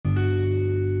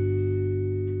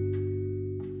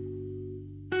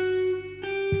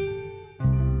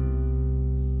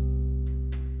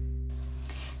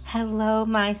Hello,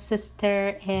 my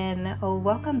sister, and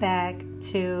welcome back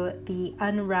to the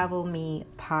Unravel Me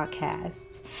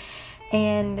podcast.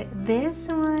 And this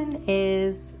one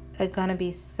is going to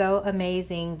be so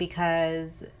amazing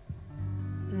because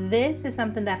this is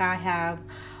something that I have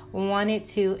wanted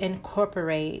to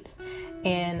incorporate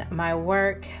in my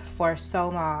work for so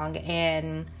long.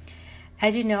 And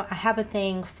as you know, I have a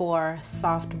thing for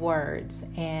soft words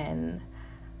and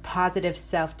positive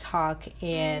self-talk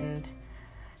and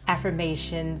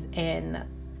affirmations and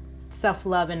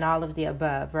self-love and all of the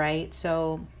above, right?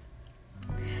 So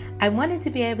I wanted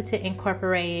to be able to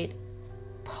incorporate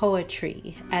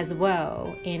poetry as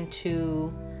well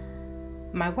into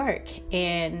my work.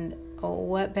 And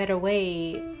what better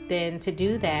way than to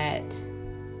do that?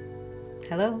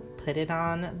 Put it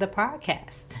on the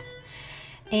podcast.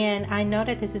 And I know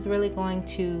that this is really going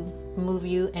to move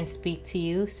you and speak to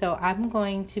you. So I'm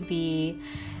going to be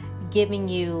giving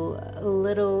you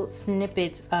little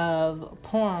snippets of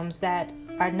poems that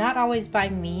are not always by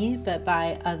me, but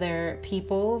by other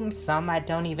people. Some I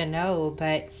don't even know,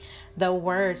 but the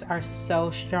words are so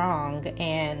strong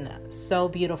and so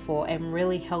beautiful and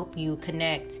really help you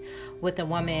connect with the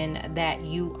woman that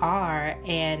you are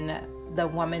and the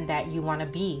woman that you want to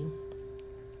be.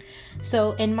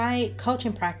 So in my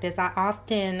coaching practice, I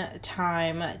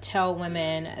oftentimes tell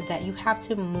women that you have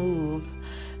to move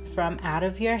from out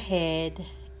of your head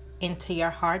into your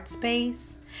heart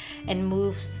space and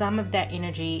move some of that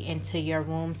energy into your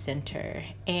womb center.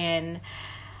 And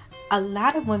a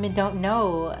lot of women don't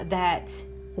know that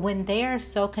when they are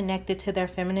so connected to their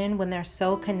feminine, when they're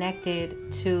so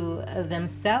connected to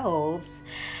themselves,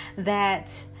 that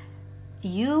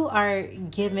you are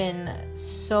given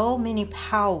so many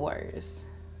powers,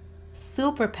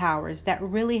 superpowers that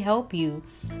really help you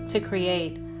to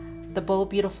create the bold,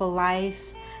 beautiful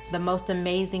life, the most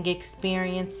amazing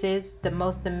experiences, the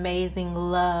most amazing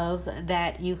love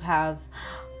that you have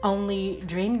only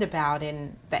dreamed about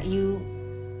and that you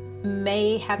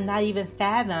may have not even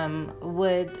fathomed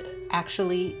would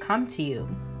actually come to you.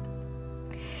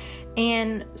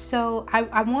 And so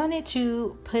I wanted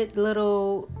to put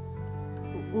little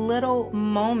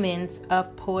moments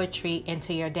of poetry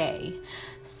into your day.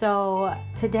 So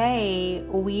today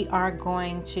we are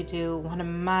going to do one of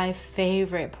my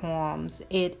favorite poems.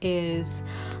 It is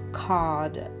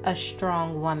called A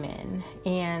Strong Woman.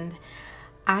 And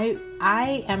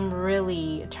I am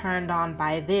really turned on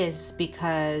by this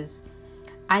because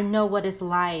I know what it's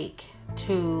like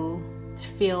to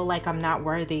feel like I'm not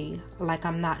worthy, like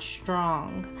I'm not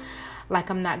strong, like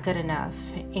I'm not good enough.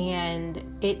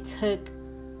 And it took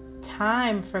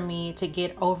time for me to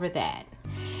get over that.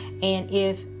 And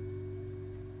if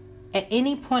at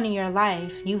any point in your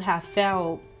life you have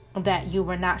felt that you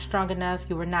were not strong enough,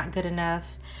 you were not good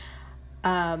enough,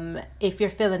 if you're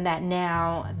feeling that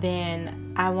now,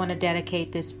 then I want to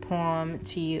dedicate this poem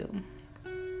to you.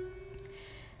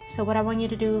 So what I want you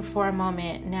to do for a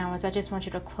moment now is I just want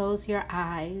you to close your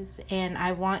eyes, and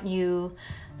I want you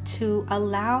to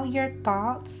allow your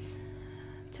thoughts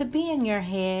to be in your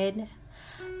head,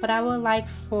 but I would like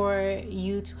for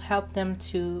you to help them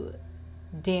to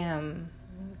dim,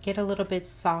 get a little bit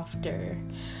softer,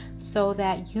 so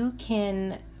that you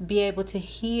can be able to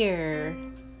hear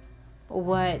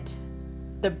what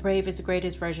the bravest,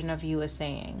 greatest version of you is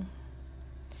saying.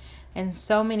 And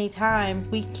so many times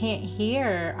we can't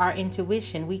hear our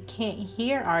intuition. We can't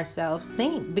hear ourselves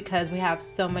think because we have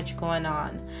so much going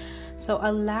on. So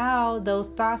allow those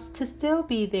thoughts to still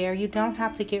be there. You don't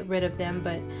have to get rid of them,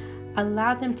 but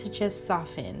allow them to just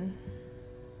soften.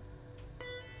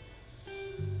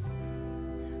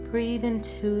 Breathe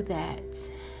into that.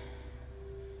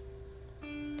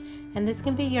 And this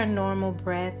can be your normal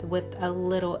breath with a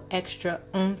little extra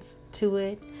oomph to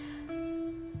it.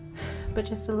 But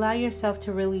just allow yourself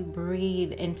to really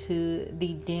breathe into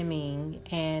the dimming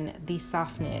and the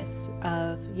softness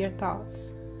of your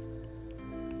thoughts.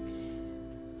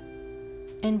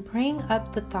 And bring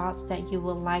up the thoughts that you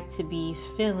would like to be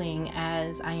feeling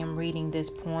as I am reading this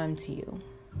poem to you.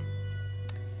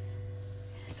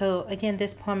 So again,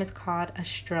 this poem is called A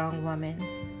Strong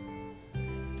Woman.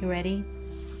 You ready?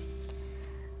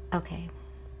 Okay.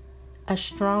 A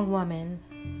strong woman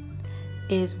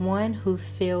is one who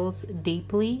feels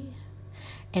deeply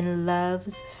and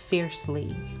loves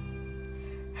fiercely.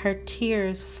 Her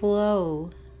tears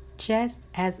flow just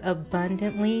as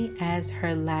abundantly as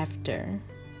her laughter.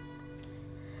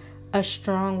 A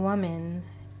strong woman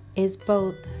is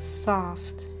both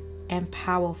soft and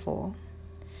powerful.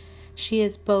 She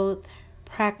is both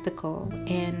practical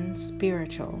and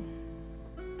spiritual.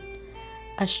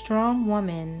 A strong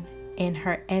woman, in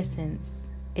her essence,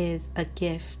 is a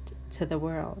gift to the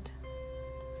world.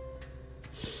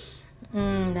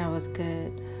 That was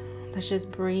good. Let's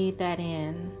just breathe that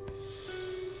in.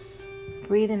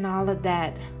 Breathe in all of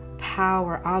that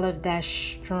power, all of that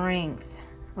strength.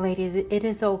 Ladies, it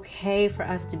is okay for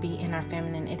us to be in our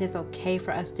feminine. It is okay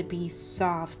for us to be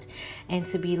soft and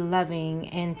to be loving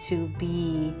and to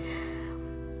be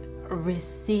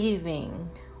receiving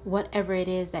whatever it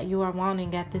is that you are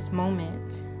wanting at this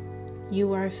moment.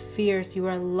 You are fierce, you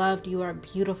are loved, you are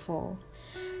beautiful.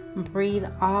 Breathe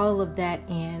all of that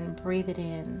in. Breathe it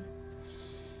in.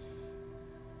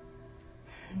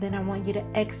 Then I want you to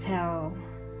exhale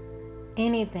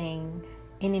anything,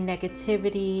 any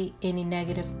negativity, any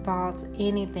negative thoughts,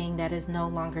 anything that is no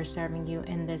longer serving you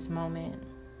in this moment.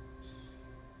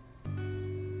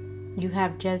 You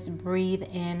have just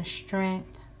breathed in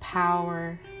strength,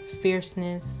 power,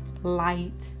 fierceness,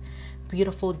 light,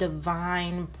 beautiful,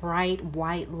 divine, bright,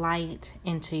 white light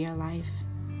into your life.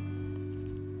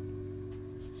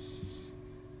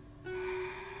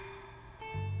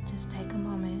 Just take a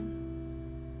moment.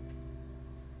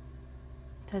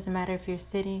 Doesn't matter if you're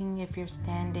sitting, if you're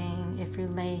standing, if you're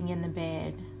laying in the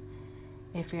bed,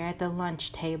 if you're at the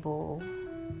lunch table.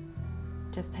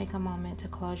 Just take a moment to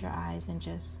close your eyes and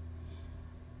just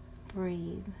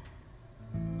breathe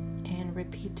and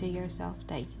repeat to yourself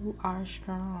that you are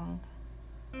strong.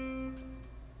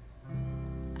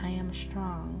 I am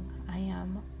strong. I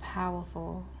am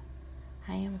powerful.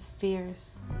 I am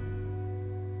fierce.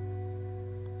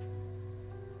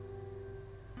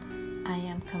 I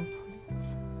am complete.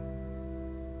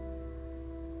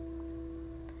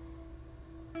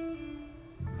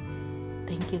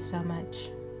 Thank you so much.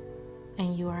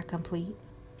 And you are complete.